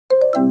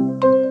Hi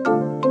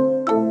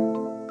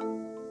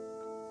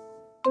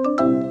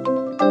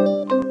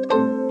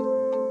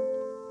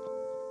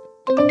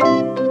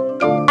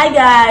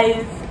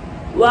guys,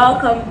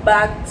 welcome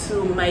back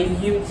to my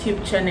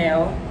YouTube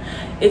channel.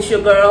 It's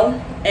your girl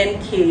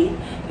NK.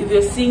 If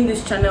you're seeing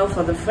this channel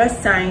for the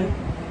first time,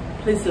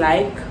 please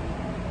like,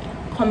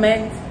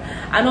 comment,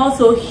 and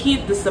also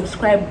hit the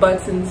subscribe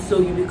button so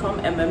you become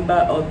a member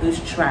of this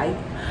tribe.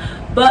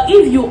 But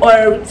if you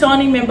are a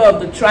returning member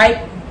of the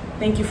tribe,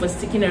 thank you for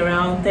sticking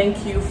around.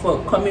 Thank you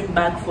for coming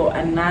back for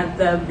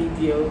another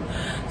video.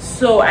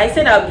 So I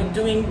said I'll be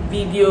doing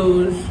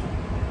videos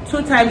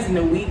 2 times in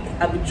a week.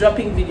 I'll be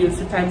dropping videos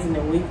 2 times in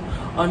a week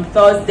on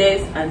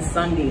Thursdays and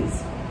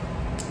Sundays.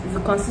 It's a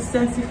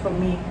consistency for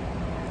me.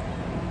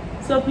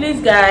 So please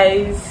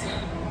guys,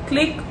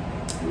 click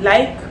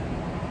like,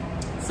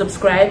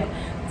 subscribe,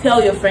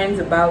 tell your friends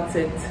about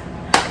it.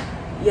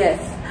 Yes,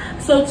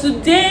 so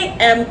today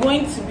I'm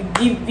going to be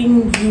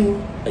giving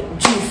you a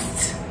gist.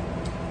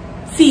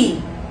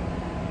 Tea.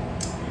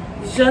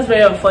 It's just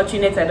very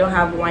unfortunate I don't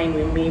have wine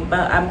with me,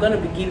 but I'm going to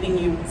be giving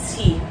you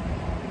tea.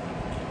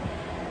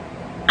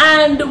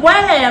 And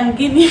while I am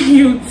giving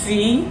you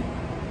tea,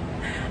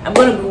 I'm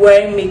going to be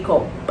wearing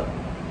makeup.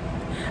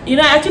 You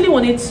know, I actually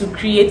wanted to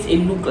create a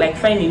look, like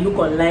find a look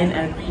online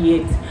and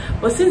create.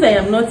 But since I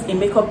am not a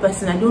makeup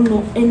person, I don't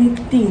know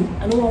anything.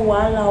 I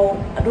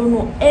don't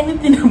know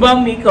anything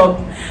about makeup.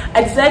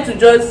 I decided to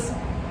just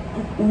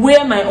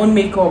wear my own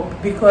makeup,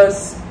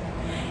 because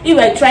if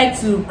I try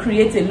to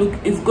create a look,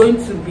 it's going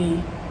to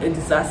be a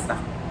disaster.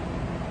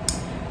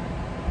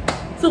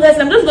 So guys,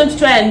 I'm just going to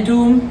try and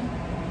do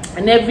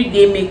an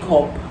everyday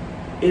makeup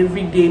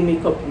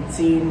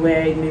routine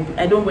where maybe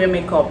I don't wear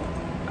makeup.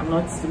 I'm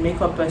not the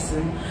makeup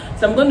person,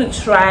 so I'm going to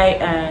try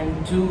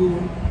and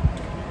do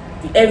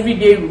the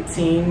everyday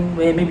routine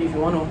where maybe if you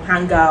want to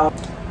hang out.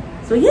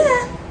 So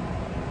yeah,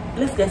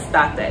 let's get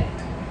started.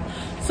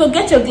 So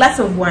get your glass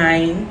of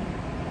wine,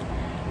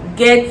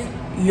 get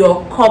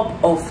your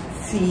cup of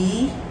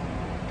tea,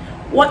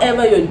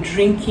 whatever you're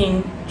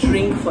drinking,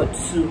 drink for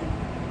 2,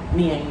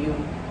 me and you.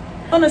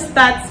 I'm gonna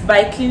start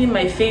by cleaning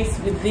my face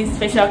with this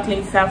facial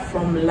cleanser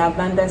from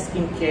Lavender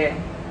Skincare.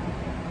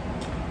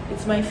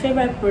 It's my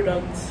favorite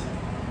product,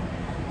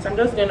 so I'm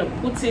just gonna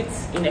put it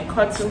in a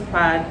cotton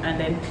pad and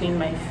then clean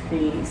my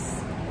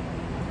face.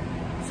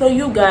 So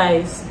you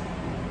guys,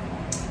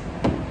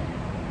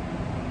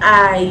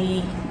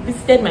 I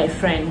visited my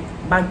friend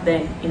back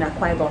then in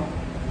Akwa Ibom.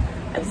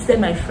 I visited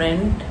my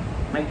friend,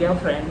 my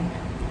girlfriend,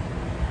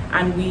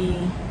 and we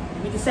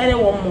decided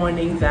one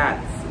morning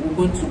that we're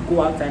going to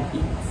go out and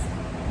eat.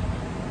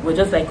 We're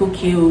just like,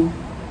 okay,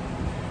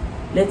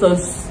 let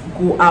us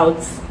go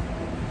out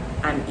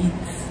and eat.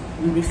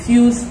 We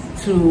refused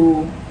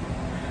to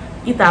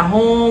eat at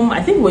home.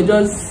 I think we're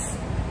just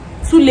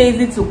too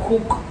lazy to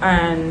cook,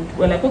 and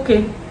we're like,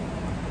 okay,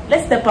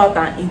 let's step out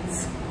and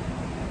eat.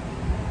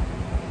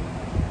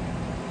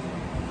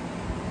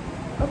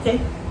 Okay,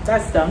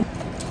 that's done.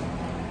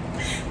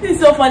 This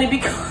is so funny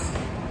because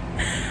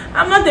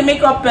I'm not a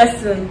makeup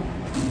person,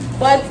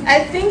 but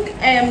I think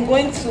I am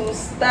going to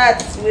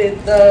start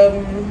with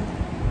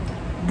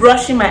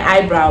brushing my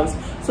eyebrows.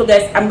 So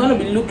guys, I'm going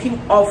to be looking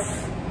off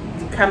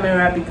the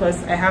camera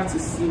because I have to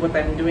see what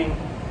I'm doing.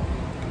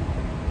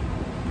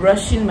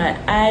 Brushing my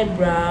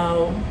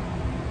eyebrow.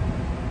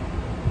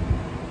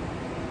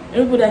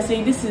 Everybody are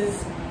saying this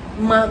is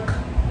MAC.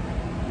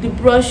 The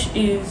brush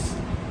is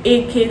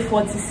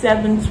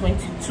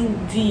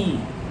AK4722D.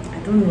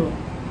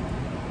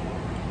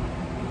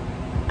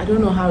 I don't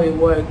know how it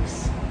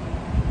works.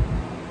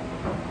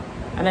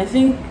 And I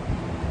think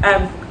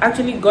I've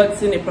actually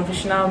gotten a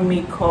professional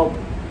makeup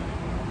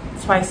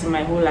twice in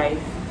my whole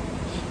life.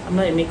 I'm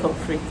not a makeup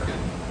freak.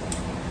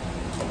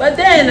 But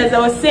then, as I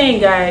was saying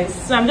guys,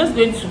 so I'm just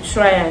going to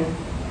try and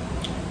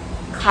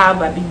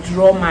carve a bit,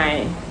 draw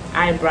my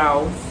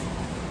eyebrows.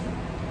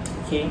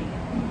 Okay.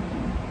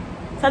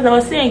 So as I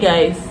was saying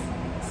guys,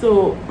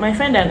 so my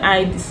friend and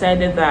I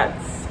decided that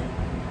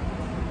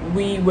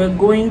we were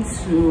going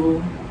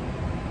to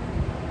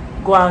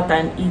go out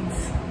and eat.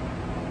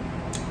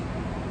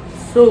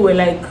 So we're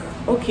like,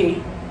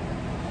 okay,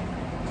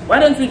 why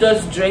don't we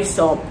just dress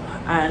up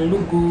and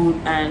look good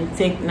and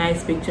take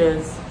nice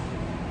pictures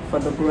for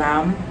the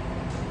gram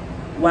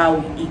while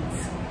we eat.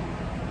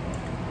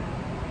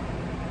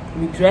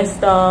 We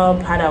dressed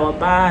up, had our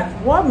bath.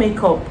 What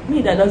makeup?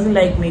 Me that doesn't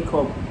like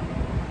makeup.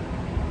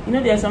 You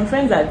know, there are some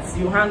friends that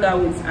you hang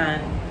out with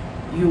and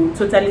you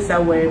totally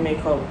start wearing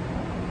makeup.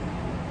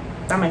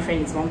 That my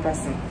friend is one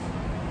person.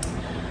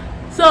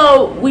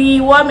 So we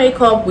wore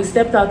makeup, we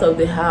stepped out of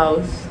the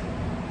house.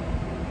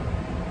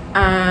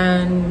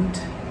 And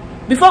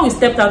before we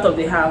stepped out of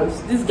the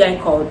house, this guy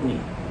called me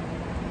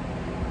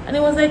and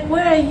he was like,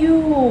 where are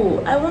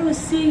you? I want to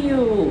see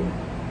you.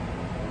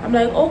 I'm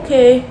like,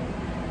 okay.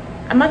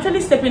 I'm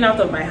actually stepping out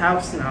of my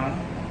house now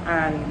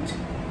and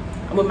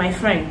I'm with my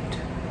friend.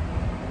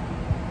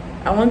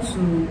 I want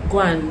to go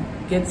and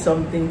get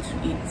something to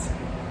eat.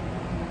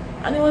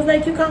 And he was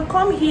like, you can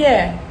come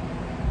here.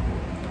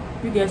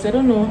 You guys, I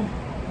don't know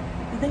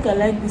think I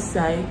like this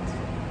side.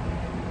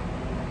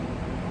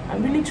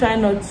 I'm really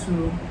trying not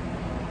to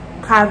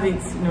carve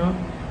it, you know.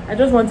 I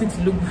just want it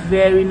to look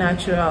very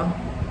natural.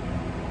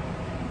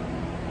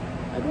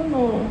 I don't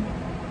know.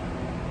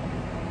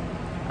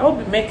 I hope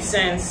it makes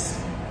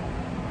sense.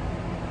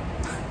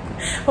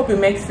 Hope it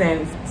makes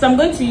sense. So I'm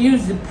going to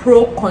use the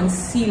Pro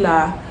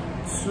Concealer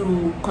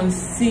to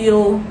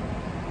conceal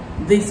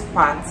this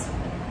part,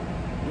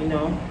 you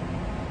know.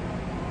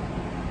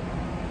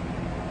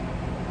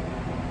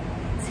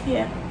 It's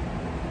here.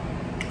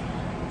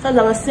 So as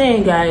I was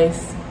saying,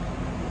 guys,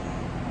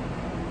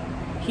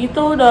 he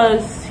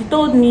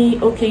told me,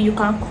 okay, you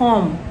can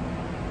come.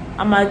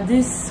 I'm at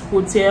this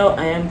hotel,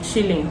 I am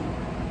chilling.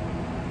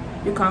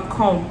 You can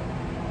come.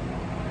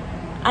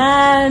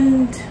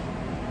 And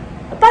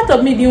a part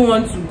of me didn't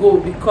want to go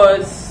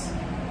because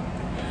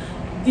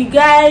the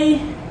guy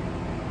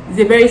is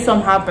a very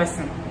somehow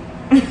person.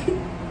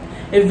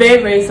 A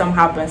very, very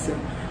somehow person.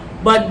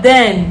 But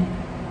then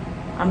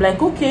I'm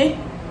like, okay.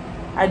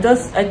 I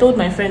told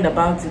my friend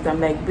about it. I'm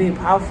like, babe,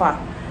 how far?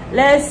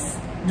 Let's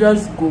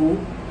just go.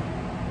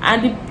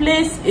 And the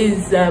place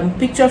is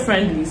picture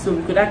friendly, so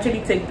we could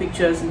actually take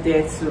pictures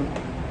there too.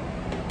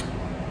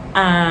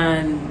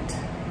 And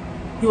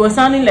he was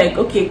sounding like,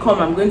 okay, come,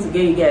 I'm going to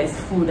get you guys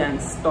food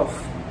and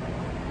stuff.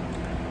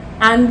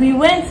 And we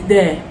went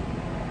there.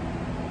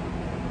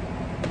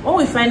 When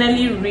we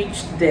finally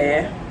reached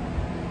there,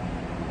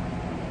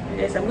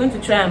 yes, I'm going to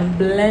try and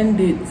blend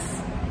it.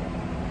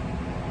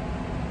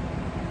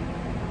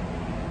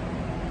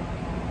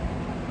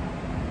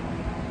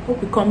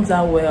 Hope it comes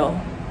out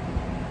well.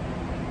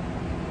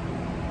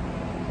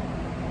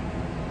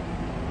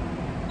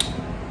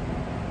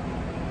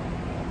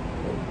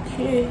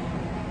 Okay.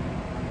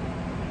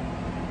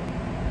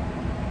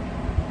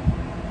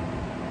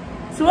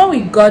 So when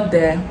we got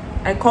there,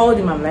 I called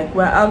him. I'm like,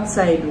 we're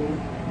outside.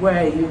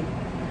 Where are you?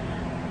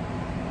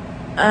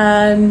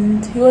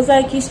 And he was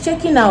like, he's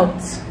checking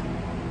out.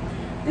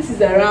 This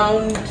is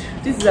around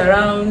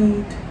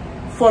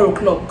 4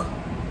 o'clock.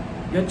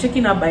 You're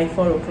checking out by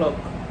 4 o'clock.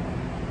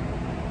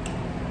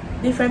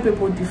 Different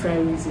people,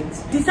 different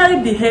reasons. They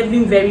started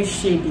behaving very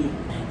shady.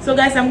 So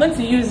guys, I'm going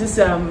to use this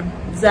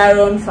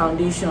Zaron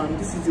foundation.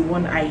 This is the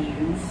one I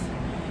use.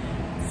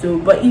 So,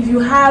 but if you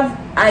have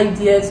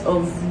ideas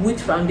of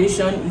which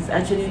foundation is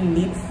actually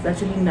lit, it's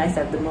actually nice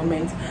at the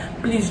moment,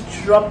 please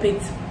drop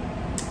it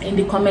in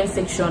the comment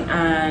section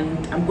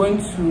and I'm going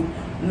to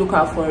look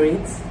out for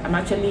it. I'm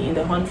actually in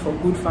the hunt for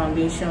good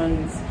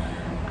foundations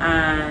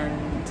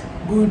and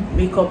good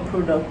makeup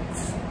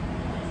products.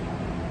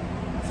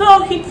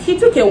 So he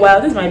took a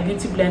while. This is my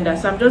beauty blender,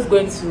 so I'm just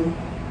going to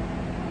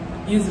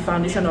use the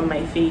foundation on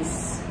my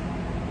face.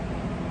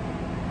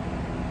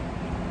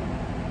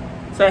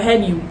 So I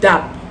heard you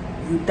dab,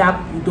 you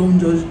don't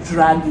just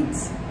drag it.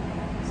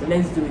 So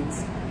let's do it.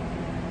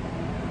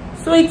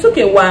 So it took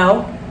a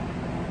while,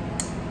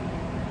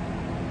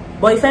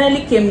 but it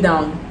finally came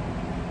down.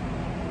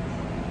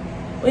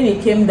 When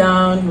it came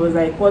down, he was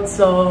like, what's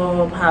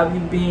up, how have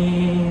you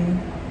been?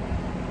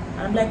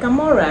 I'm like, I'm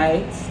all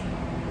right.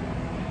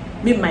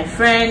 Meet my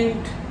friend,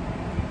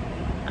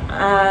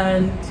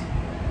 and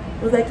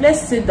he was like,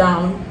 let's sit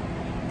down.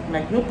 I'm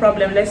like, no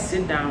problem, let's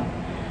sit down.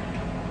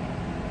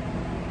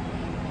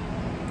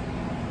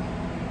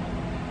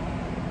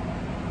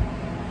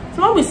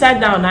 So when we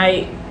sat down,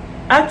 I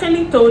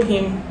actually told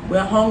him we're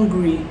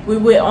hungry. We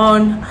were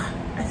on,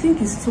 I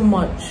think it's too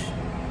much.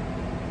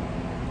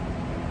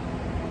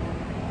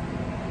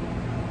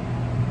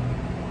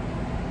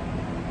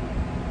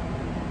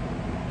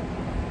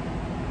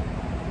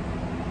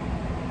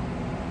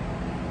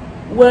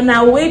 We're on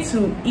our way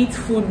to eat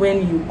food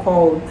when you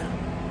called.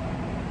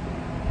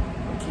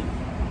 Okay.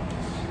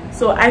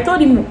 So I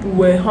told him we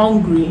were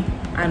hungry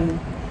and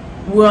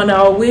we're on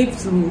our way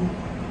to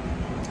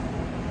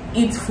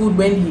eat food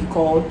when he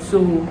called. So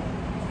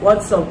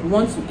what's up? We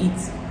want to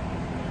eat.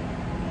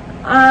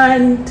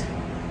 And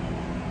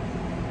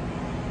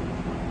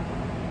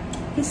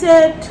he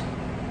said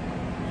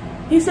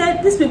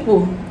these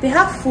people, they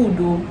have food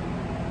though.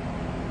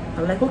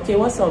 I'm like, okay,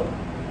 what's up?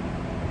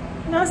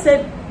 And I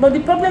said, but the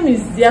problem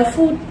is their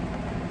food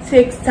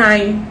takes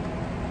time.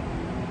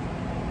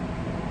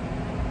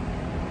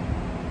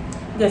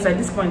 Yes, at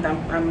this point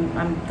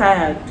I'm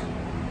tired.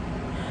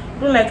 I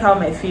don't like how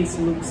my face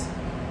looks,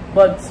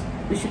 but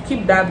we should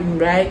keep dabbing,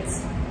 right?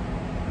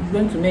 It's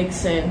going to make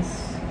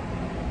sense.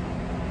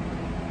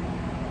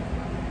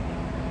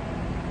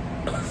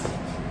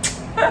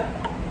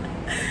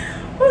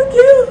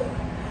 Okay,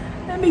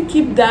 let me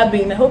keep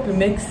dabbing. I hope it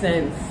makes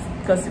sense,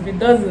 because if it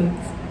doesn't,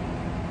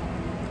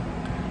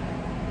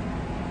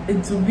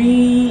 it will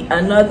be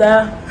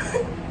another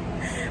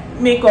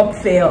makeup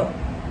fail.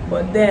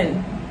 But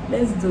then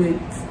let's do it.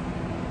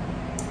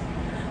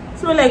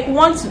 So like,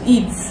 want to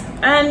eat,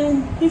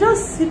 and he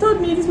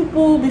told me these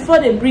people, before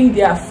they bring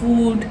their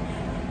food,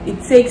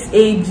 it takes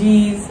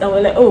ages, and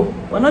we're like, oh,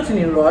 we're not in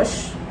a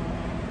rush,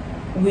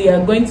 we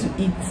are going to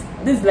eat.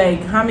 This is like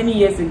how many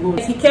years ago?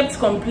 He kept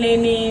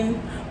complaining,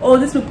 oh,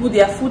 these people,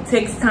 their food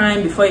takes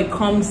time before it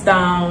comes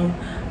down,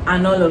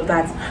 and all of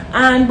that.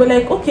 And we're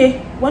like,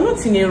 okay, we're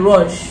not in a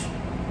rush,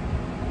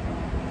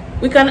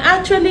 we can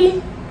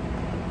actually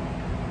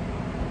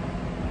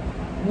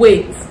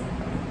wait,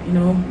 you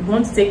know, we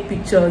want to take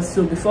pictures.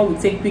 So before we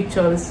take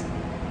pictures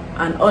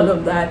and all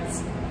of that,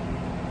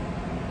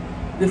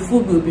 the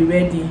food will be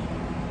ready.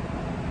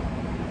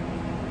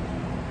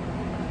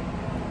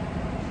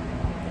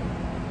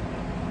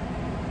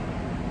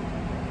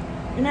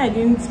 You know, I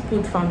didn't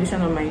put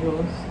foundation on my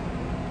nose.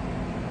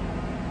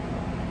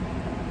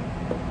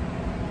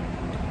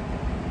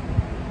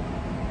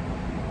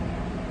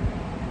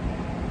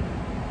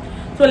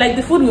 So like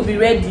the food will be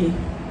ready,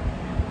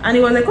 and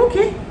he was like,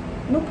 okay,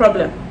 no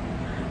problem.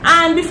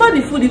 And before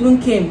the food even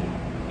came,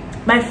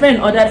 my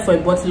friend ordered for a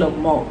bottle of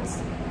malt.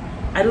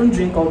 I don't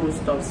drink all those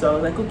stuff, so I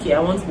was like, okay, I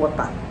want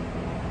water.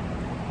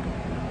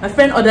 My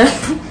friend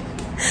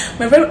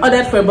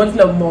ordered for a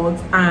bottle of malt,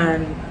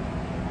 and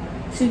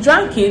she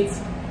drank it.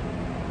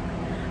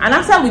 And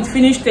after we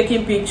finished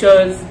taking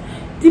pictures,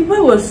 the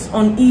boy was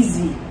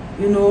uneasy,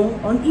 you know,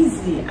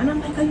 uneasy. And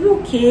I'm like, are you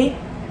okay?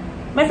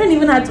 My friend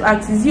even had to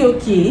ask, is he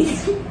okay?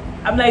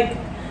 I'm like,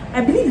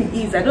 I believe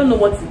he is, I don't know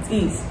what it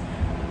is.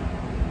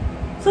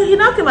 So he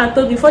now came and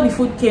told me, before the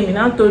food came, he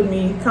now told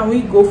me, can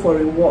we go for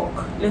a walk?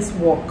 Let's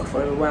walk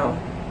for a while.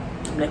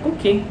 I'm like,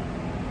 okay.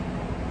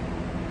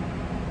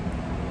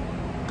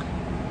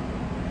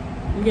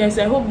 Yes,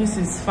 I hope this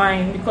is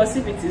fine, because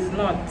if it is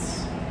not,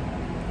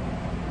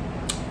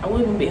 I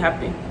won't even be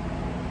happy.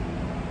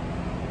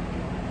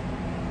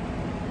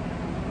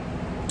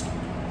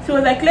 She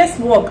was like, let's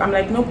walk. I'm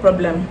like, no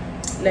problem,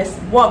 let's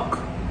walk.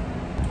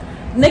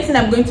 Next thing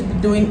I'm going to be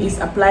doing is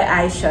apply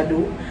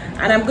eyeshadow,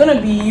 and I'm going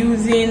to be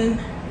using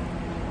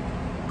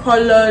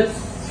colors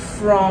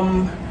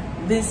from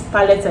this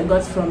palette I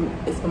got from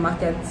a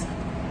supermarket.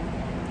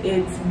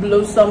 It's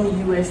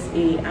Blossom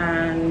USA,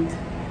 and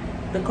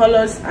the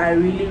colors are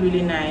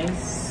really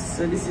nice.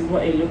 So this is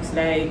what it looks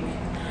like,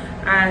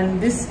 and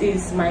this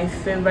is my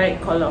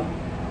favorite color,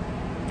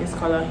 this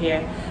color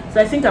here. So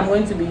I think I'm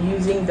going to be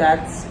using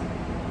that.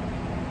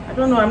 I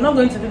don't know, I'm not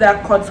going to do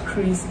that cut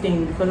crease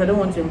thing because I don't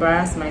want to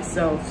embarrass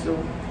myself. So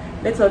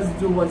let us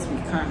do what we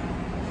can.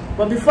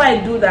 But before I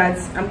do that,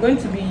 I'm going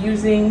to be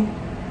using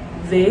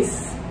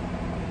this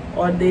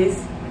or this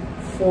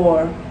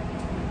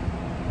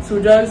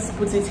to just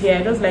put it here.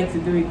 I just like to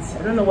do it.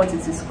 I don't know what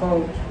it is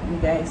called, you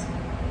guys.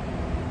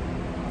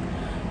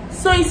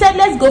 So he said,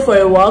 let's go for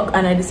a walk,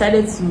 and I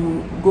decided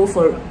to go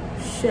for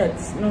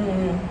shirts.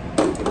 No.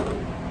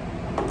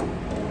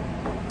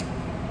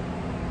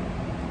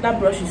 That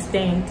brush is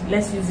stained.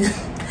 Let's use it.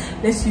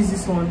 Let's use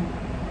this one.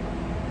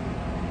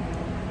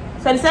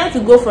 So I decided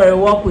to go for a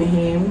walk with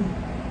him,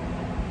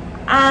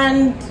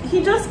 and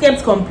he just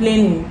kept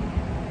complaining.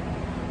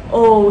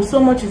 Oh, so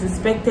much is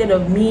expected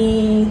of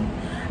me.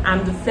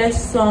 I'm the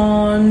first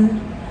son.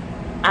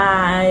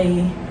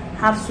 I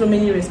have so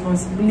many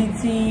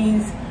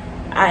responsibilities.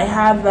 I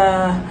have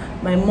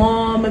my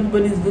mom.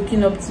 Everybody's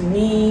looking up to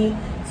me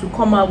to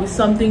come out with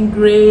something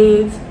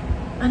great.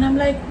 And I'm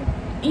like,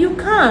 you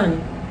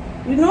can.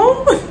 You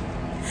know,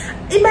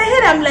 in my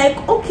head I'm like,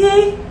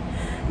 okay,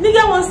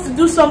 nigga wants to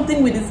do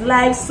something with his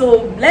life,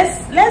 so let's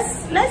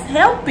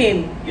help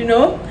him, you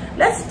know,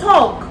 let's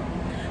talk.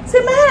 So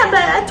in my head I'm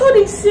like, I told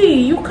him,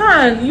 see, you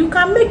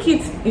can make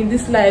it in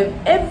this life.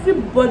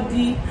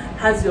 Everybody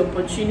has the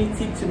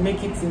opportunity to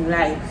make it in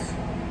life.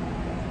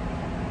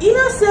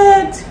 Ina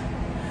said,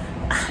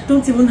 I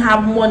don't even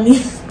have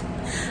money.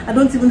 I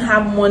don't even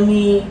have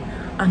money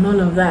and all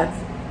of that.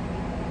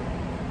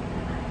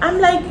 I'm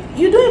like,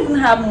 you don't even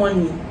have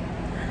money,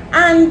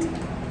 and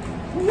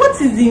what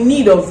is the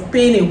need of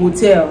paying a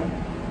hotel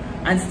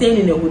and staying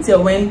in a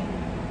hotel when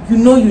you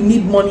know you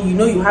need money, you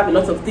know you have a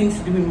lot of things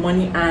to do with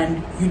money,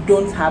 and you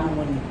don't have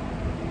money?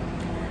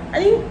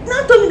 And he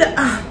now told me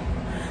that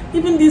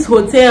even this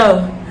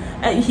hotel,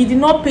 he did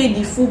not pay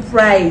the full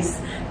price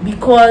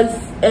because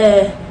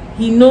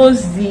he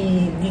knows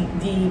the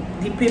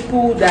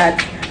people that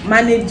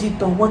manage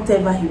it, or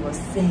whatever he was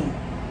saying.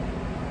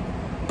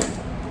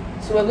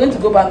 So we're going to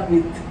go back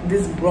with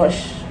this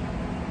brush.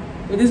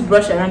 With this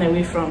brush I ran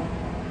away from.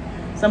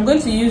 So I'm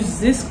going to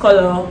use this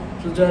color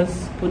to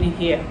just put it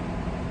here.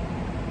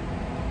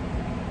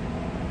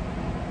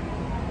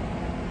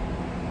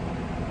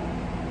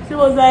 She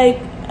was like,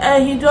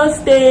 he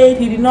just stayed,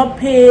 he did not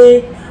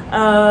pay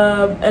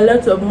a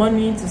lot of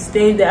money to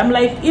stay there. I'm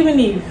like, even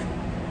if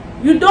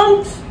you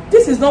don't,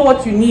 this is not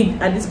what you need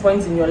at this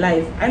point in your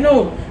life. I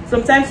know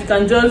sometimes you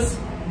can just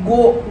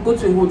go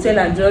to a hotel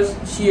and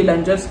just chill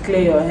and just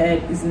clear your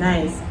head. Is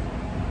nice,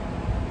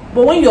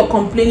 but when you're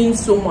complaining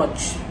so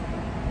much,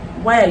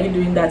 why are you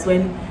doing that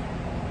when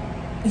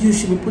you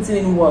should be putting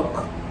in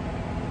work?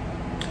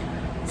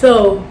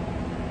 So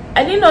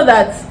I didn't know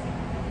that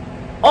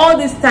all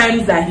these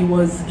times that he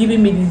was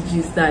giving me this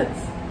gist, that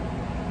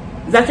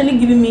he's actually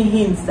giving me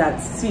hints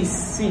that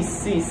sis,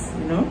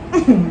 you know.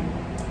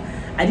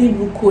 I didn't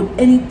even code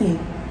anything.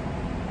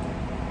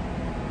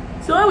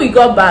 So when we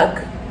got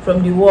back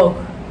from the walk,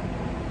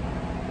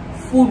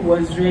 food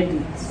was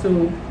ready.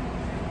 So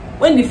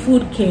when the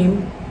food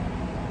came,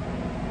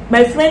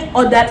 My friend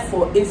ordered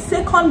for a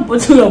second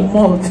bottle of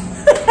malt.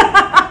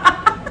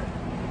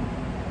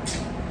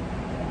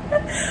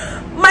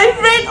 My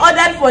friend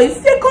ordered for a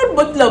second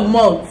bottle of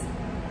malt,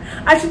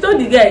 and she told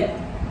the guy,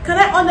 "Can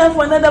I order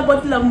for another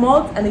bottle of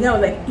malt?" And the guy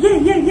was like,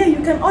 yeah,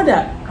 you can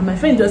order. And my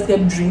friend just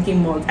kept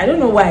drinking malt. I don't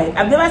know why.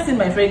 I've never seen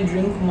my friend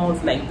drink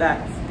malt like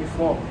that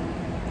before.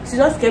 She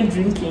just kept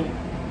drinking.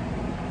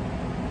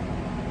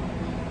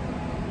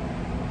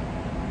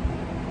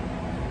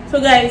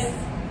 So guys,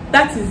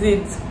 that is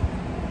it.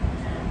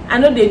 I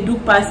know they do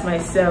pass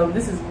myself.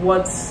 This is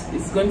what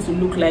it's going to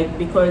look like,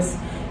 because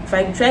if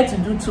I try to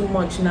do too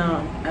much now,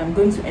 I'm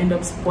going to end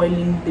up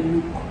spoiling the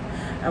look,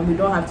 and we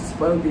don't have to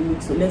spoil the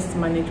look. So let's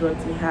manage what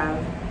we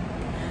have.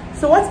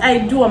 So what I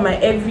do on my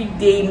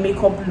everyday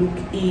makeup look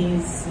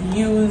is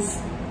use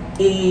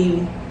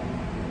a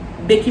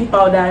baking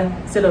powder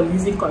instead of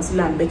using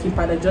concealer and baking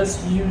powder.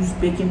 Just use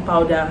baking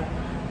powder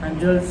and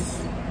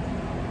just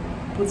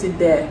put it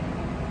there.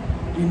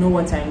 You know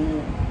what I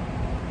mean.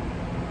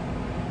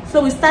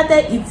 So we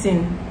started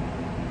eating.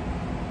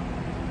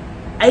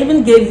 I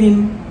even gave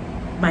him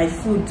my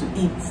food to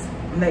eat.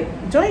 I'm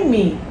like, join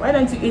me, why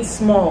don't you eat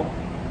small?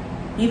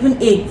 He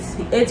even ate.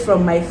 He ate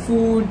from my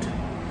food.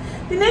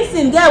 The next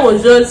thing, guy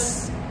was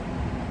just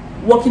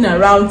walking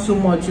around too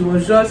much. He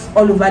was just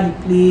all over the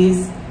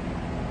place.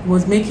 He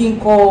was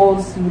making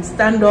calls. He would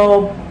stand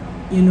up,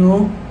 you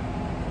know,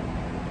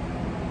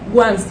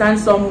 go and stand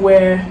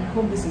somewhere. I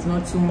hope this is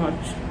not too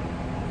much.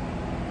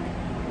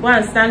 Go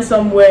and stand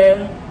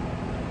somewhere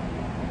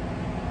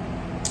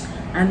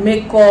and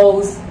make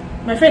calls.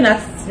 My friend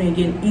asked me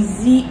again,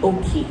 is he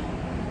okay?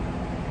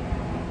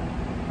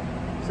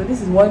 So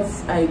this is what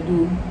I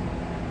do.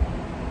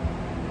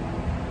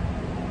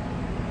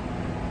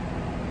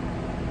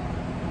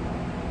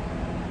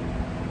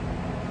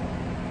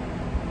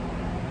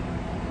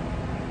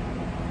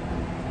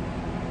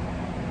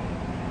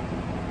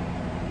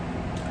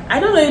 I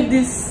don't know if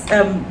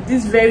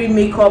this very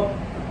makeup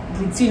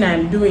routine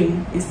I'm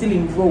doing is still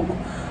in vogue,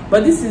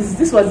 but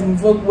this was in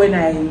vogue when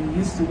I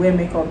used to wear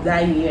makeup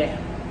that year.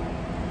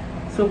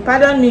 So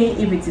pardon me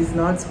if it is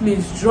not.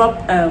 Please drop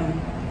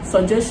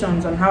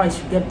suggestions on how I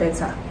should get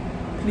better.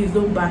 Please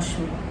don't bash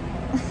me.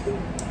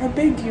 I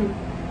beg you.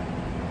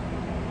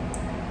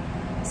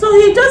 So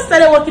he just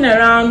started walking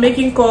around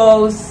making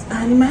calls,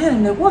 and in my head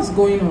I'm like, what's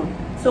going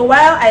on? So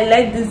while I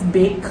let this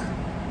bake,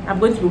 I'm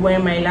going to be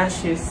wearing my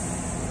lashes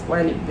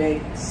while it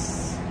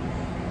bakes.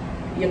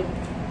 Yep.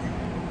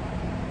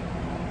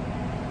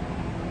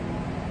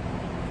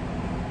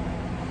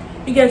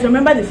 You guys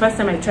remember the first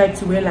time I tried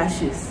to wear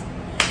lashes?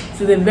 It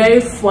was a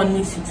very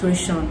funny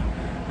situation.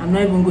 I'm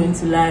not even going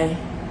to lie.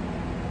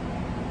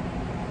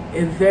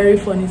 A very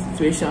funny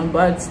situation,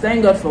 but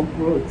thank God for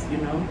growth, you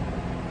know.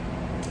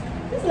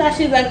 This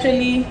lashes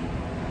actually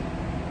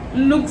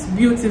looks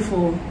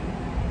beautiful.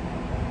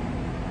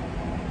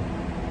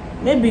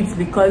 Maybe it's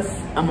because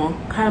I'm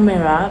on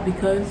camera,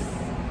 because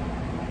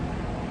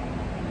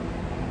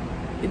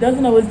it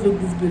doesn't always look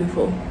this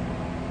beautiful.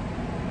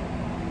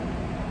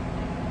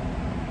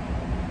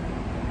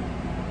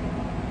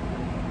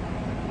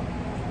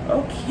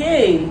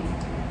 Okay,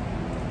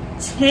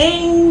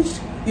 change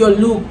your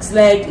looks.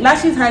 Like,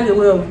 lashes has a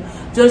way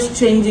of just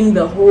changing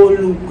the whole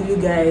look, you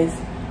guys,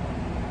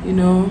 you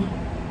know,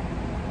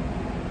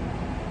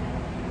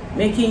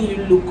 making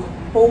you look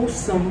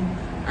wholesome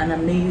and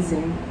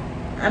amazing.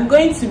 I'm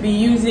going to be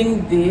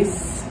using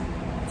this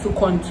to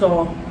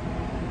contour,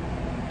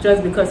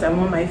 just because I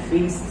want my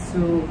face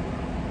to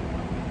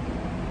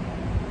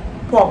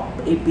pop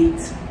a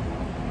bit.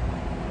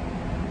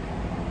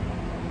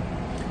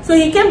 So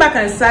he came back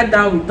and sat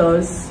down with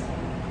us.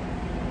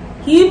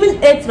 He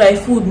even ate my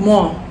food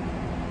more.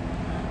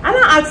 And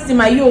I asked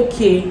him, are you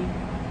okay?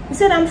 He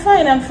said, I'm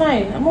fine,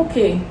 I'm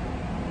okay.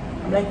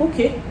 I'm like,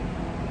 okay.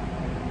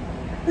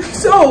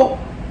 So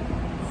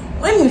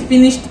when we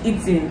finished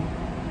eating,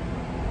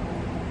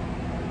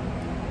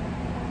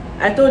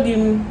 I told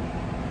him,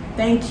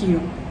 thank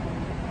you.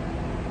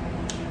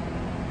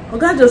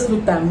 Oga just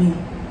looked at me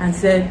and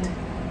said,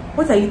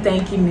 what are you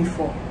thanking me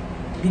for?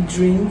 The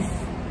drinks?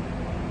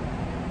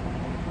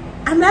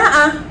 I'm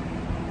like,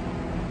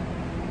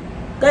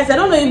 guys, I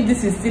don't know if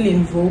this is still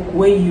in vogue,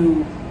 where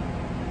you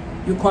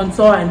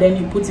contour and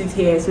then you put it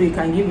here so you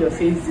can give your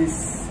face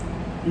this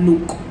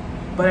look,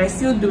 but I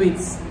still do it.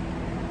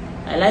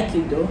 I like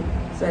it though,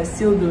 so I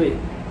still do it.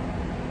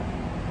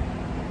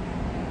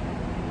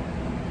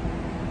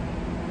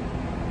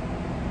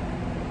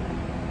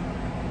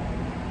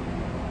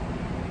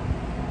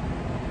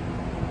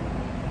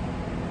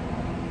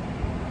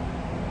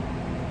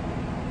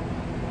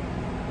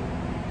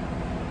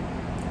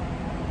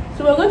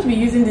 So we're going to be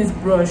using this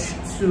brush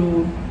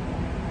to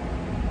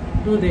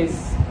do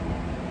this.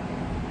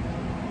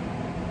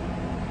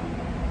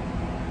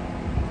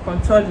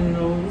 Contour the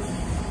nose.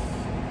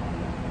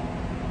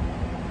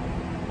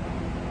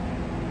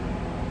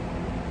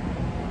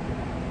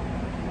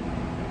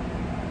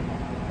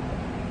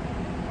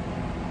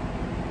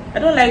 I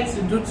don't like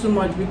to do too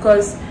much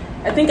because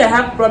I think I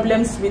have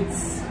problems with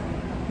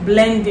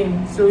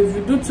blending. So if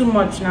you do too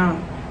much now,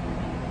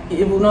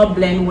 it will not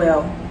blend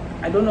well.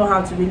 I don't know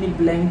how to really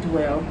blend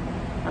well.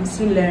 I'm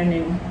still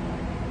learning.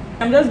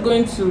 I'm just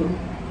going to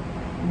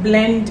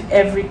blend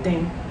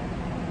everything.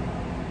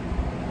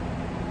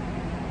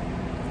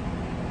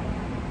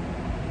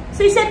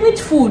 So he said, which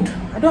food?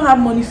 I don't have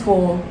money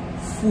for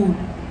food.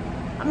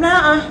 I'm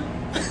like,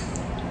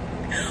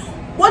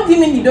 what do you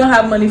mean you don't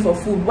have money for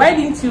food? Why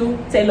didn't you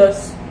tell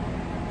us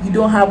you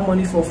don't have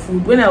money for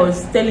food when I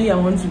was telling you I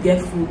want to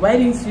get food? Why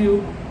didn't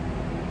you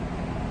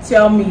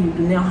tell me you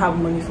do not have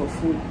money for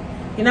food?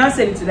 He now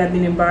said it would have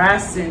been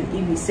embarrassing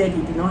if he said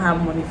he did not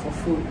have money for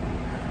food.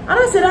 And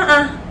I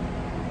said,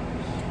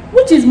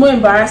 which is more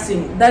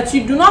embarrassing, that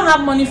you do not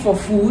have money for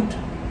food,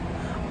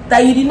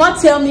 that you did not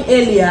tell me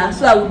earlier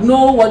so I would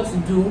know what to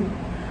do,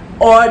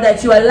 or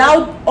that you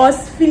allowed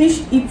us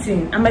finish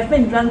eating and my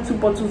friend drank 2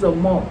 bottles of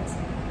malt?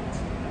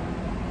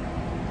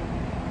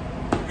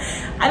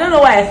 I don't know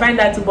why I find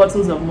that 2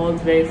 bottles of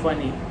malt very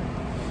funny.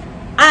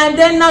 And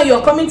then now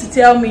you're coming to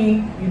tell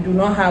me you do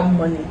not have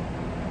money.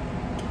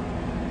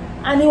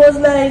 And he was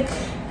like,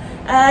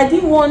 I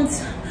didn't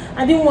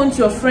want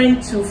your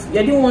friend to,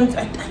 I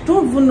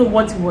don't even know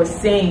what he was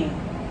saying.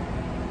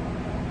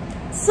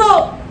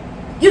 So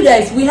you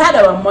guys, we had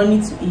our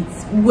money to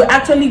eat. We were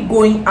actually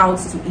going out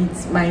to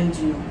eat, mind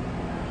you.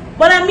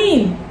 But I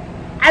mean,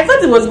 I thought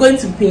he was going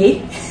to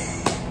pay.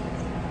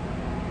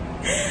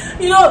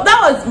 You know,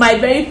 that was my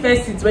very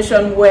first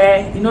situation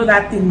where, you know,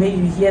 that thing where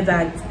you hear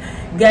that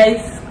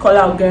guys call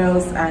out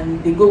girls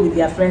and they go with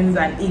their friends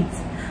and eat,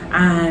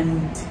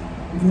 and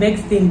the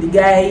next thing the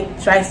guy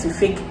tries to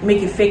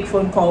make a fake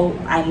phone call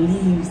and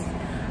leaves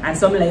and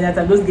something like that,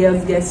 and those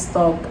girls get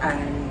stuck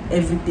and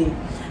everything.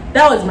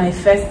 That was my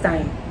first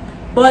time.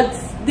 But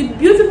the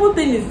beautiful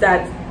thing is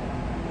that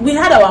we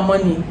had our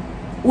money.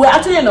 We were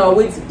actually on our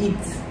way to eat.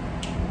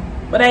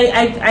 But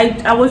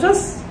I was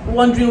just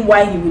wondering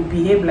why he would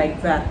behave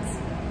like that.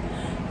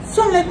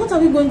 So I'm like, what are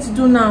we going to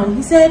do now?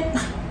 He said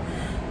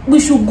we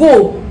should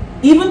go.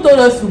 He even told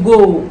us to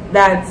go,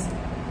 that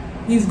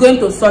he's going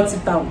to sort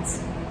it out.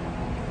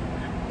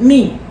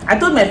 Me, I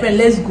told my friend,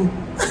 let's go.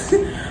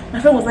 My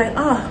friend was like,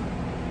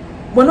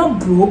 we're not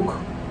broke,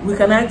 we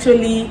can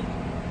actually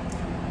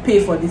pay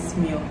for this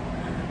meal.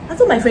 I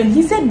told my friend,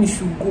 he said we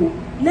should go,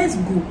 let's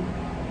go.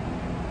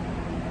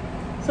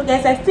 So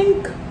guys, I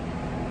think,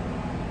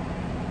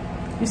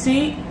 you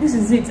see, this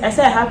is it. I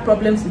said I have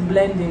problems with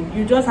blending.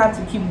 You just have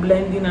to keep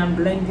blending and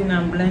blending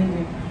and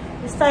blending.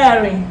 It's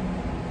tiring.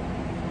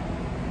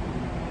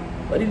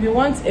 But if you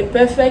want a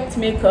perfect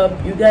makeup,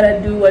 you gotta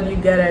do what you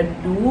gotta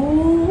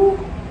do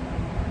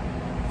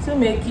to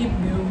make it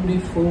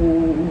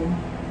beautiful.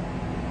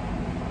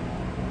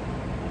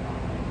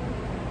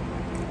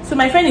 So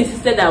my friend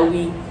insisted that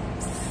we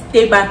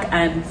stay back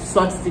and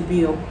sort the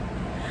bill.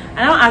 And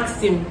I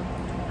asked him,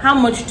 how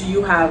much do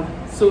you have,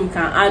 so we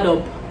can add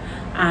up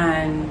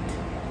and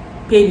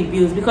pay the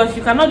bills, because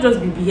you cannot just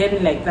be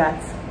behaving like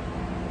that.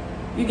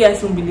 You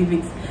guys won't believe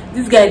it.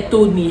 This guy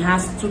told me he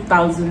has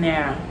 2,000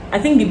 naira. I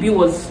think the bill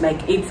was like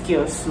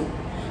 8k or so.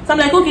 So I'm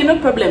like, okay, no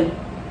problem,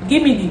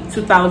 give me the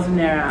 2,000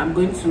 naira, I'm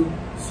going to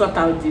sort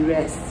out the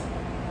rest.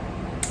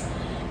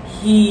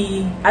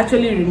 He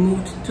actually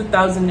removed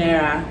 2,000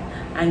 naira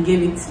and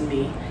gave it to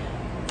me.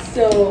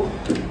 So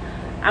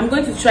I'm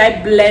going to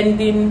try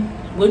blending.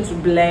 I'm going to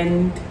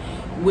blend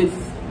with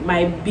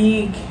my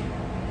big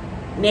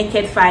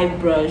naked 5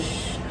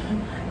 brush.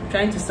 I'm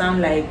trying to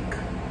sound like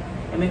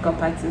a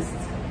makeup artist.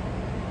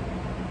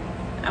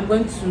 I'm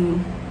going to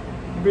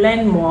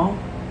blend more.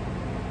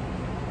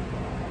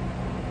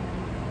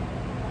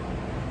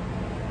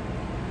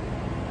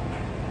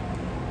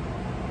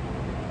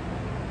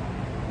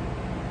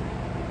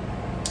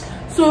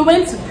 So we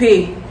went to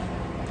pay,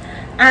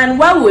 and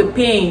while we were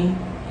paying,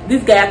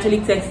 this guy actually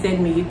texted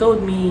me. He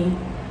told me,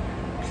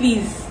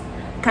 please,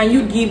 can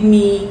you give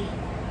me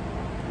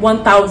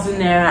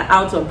 1,000 naira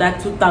out of that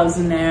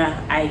 2,000 naira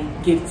I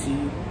gave to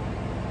you?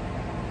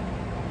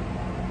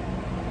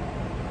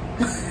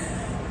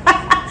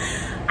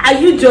 Are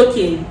you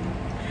joking?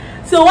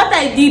 So what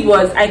I did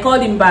was I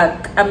called him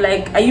back. I'm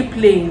like, are you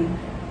playing?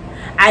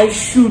 I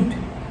should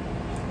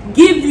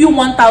give you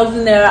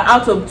 1,000 naira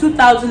out of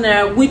 2,000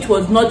 naira, which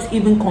was not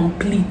even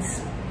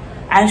complete.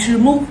 I should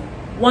remove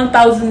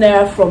 1,000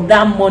 naira from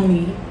that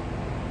money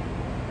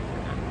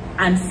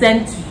and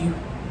send to you.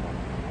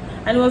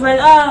 And he was like,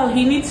 oh,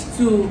 he needs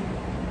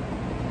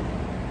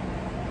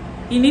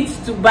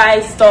to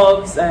buy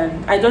stuffs,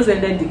 and I just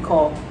ended the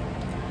call.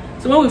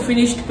 So when we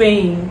finished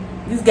paying,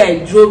 this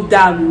guy drove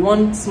down with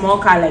one small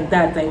car like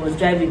that he was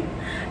driving.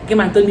 He came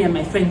and told me and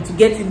my friend to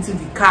get into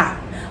the car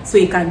so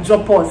he can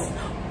drop us.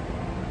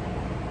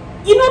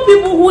 You know,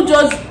 people who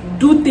just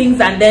do things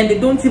and then they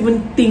don't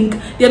even think,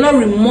 they're not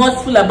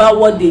remorseful about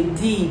what they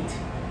did.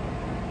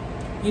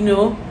 You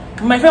know,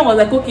 my friend was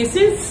like, okay,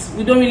 since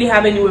we don't really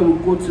have anywhere we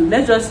go to,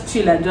 let's just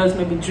chill and just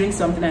maybe drink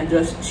something and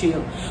just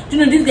chill. You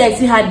know, this guy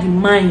still had the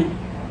mind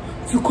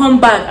to come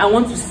back and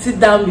want to sit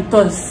down with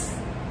us.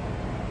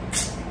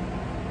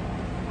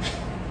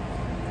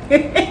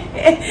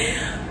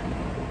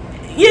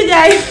 You You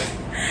guys,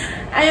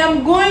 I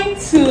am going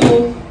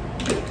to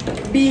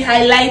be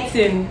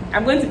highlighting.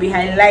 I'm going to be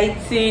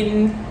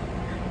highlighting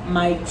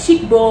my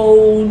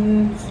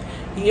cheekbones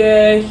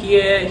here,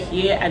 here,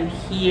 here, and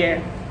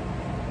here.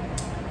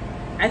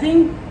 I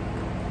think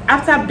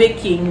after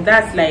baking,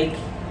 that's like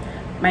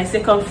my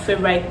second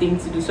favorite thing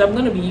to do. So I'm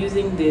going to be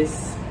using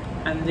this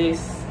and this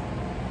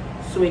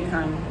so it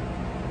can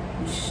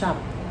be sharp.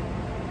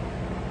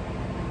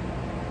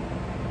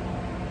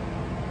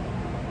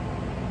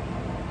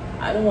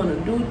 I don't want to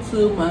do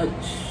too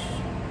much.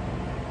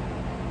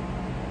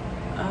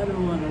 I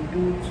don't want to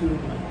do too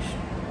much.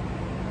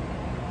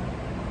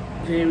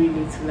 Very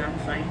little, I'm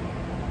fine.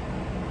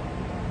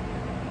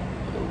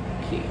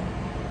 Okay.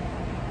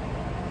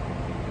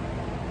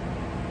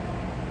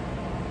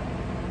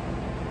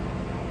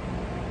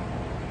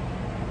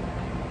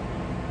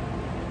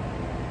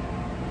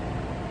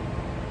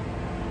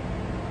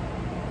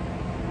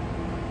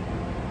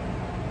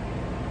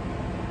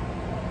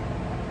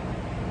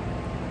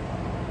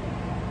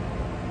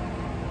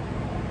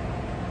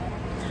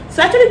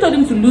 So I actually told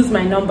him to lose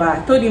my number.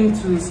 I told him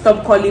to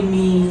stop calling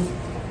me,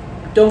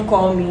 don't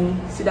call me.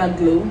 See that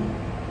glow?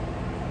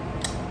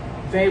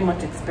 Very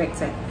much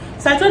expected.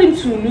 So I told him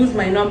to lose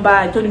my number.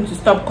 I told him to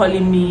stop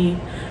calling me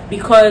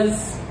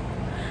because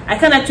I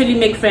can't actually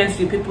make friends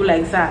with people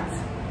like that.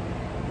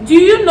 Do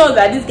you know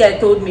that this guy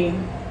told me,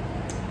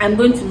 I'm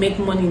going to make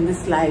money in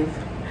this life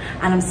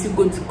and I'm still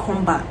going to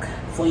come back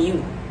for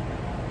you?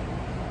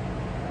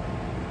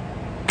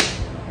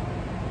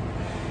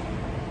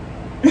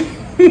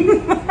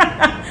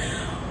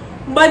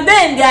 But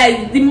then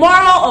guys, the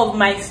moral of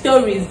my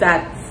story is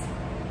that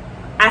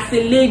as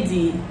a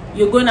lady,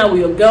 you're going out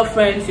with your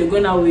girlfriends, you're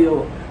going out with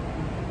your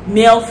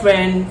male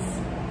friends,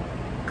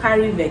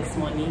 carry vex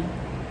money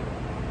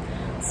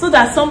so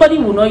that somebody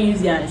will not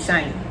use you and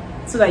shine,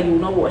 so that you will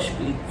not wash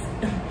plates.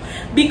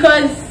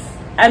 Because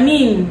I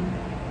mean,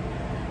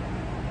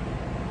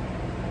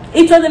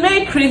 it was a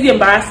very crazy,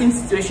 embarrassing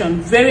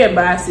situation, very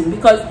embarrassing,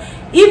 because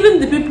even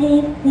the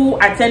people who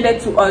attended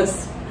to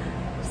us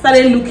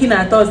started looking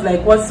at us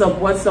like, what's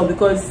up,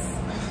 because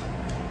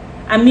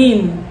I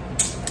mean,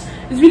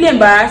 it's really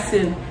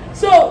embarrassing.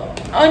 So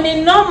on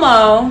a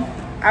normal,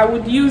 I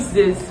would use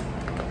this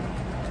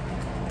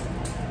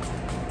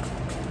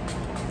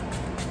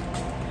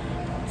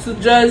to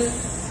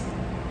just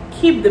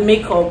keep the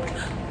makeup.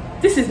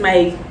 This is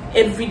my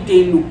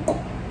everyday look.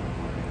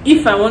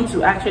 If I want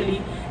to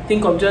actually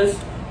think of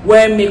just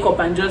wearing makeup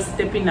and just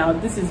stepping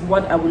out, this is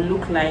what I would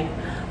look like.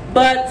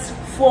 But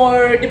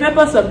for the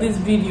purpose of this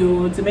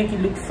video, to make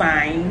it look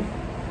fine,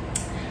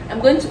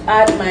 I'm going to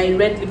add my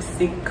red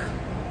lipstick.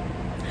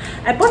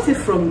 I bought it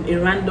from a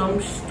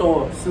random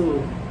store,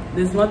 so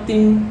there's no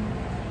big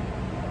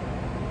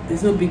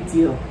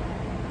deal.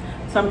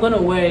 So I'm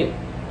gonna wear it.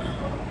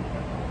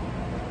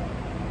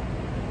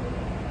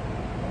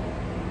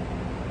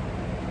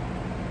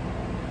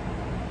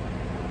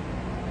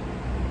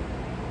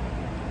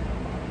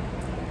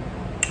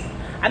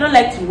 I don't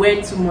like to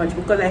wear too much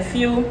because I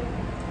feel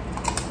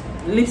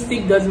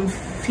lipstick doesn't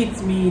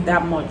fit me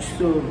that much,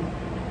 so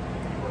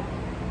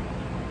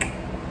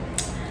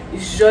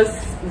it's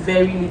just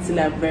very little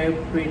and very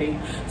pretty.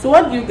 So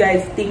what do you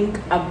guys think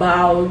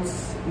about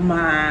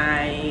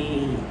my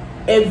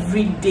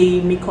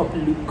everyday makeup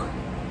look?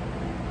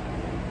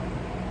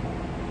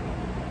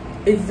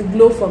 It's the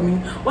glow for me.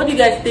 What do you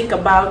guys think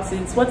about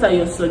it? What are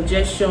your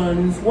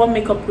suggestions? What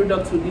makeup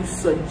products would you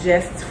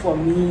suggest for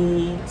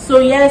me? So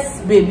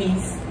yes,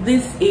 babies,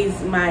 this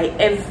is my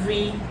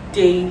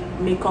everyday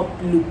makeup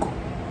look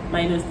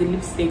minus the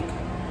lipstick.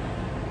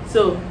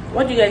 So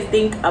what do you guys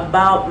think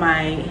about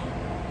my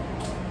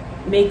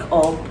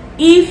makeup?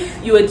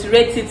 If you were to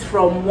rate it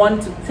from 1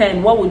 to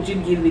 10, what would you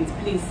give it?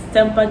 Please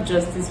temper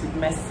justice with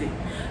mercy.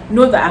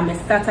 Know that I'm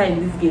a starter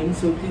in this game,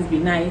 so please be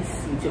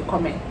nice with your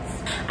comments.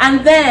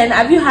 And then,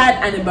 have you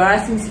had an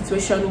embarrassing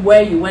situation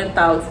where you went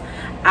out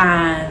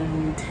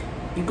and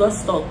you got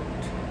stalked,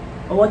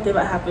 or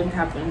whatever happened?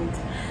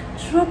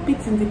 Drop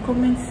it in the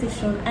comment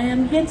section. I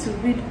am here to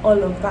read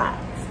all of that.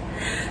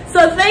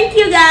 So thank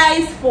you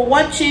guys for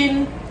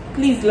watching.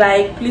 Please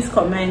like, please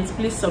comment,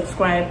 please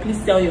subscribe,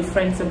 please tell your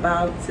friends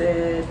about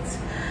it.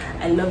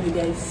 I love you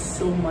guys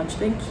so much.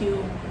 Thank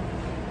you.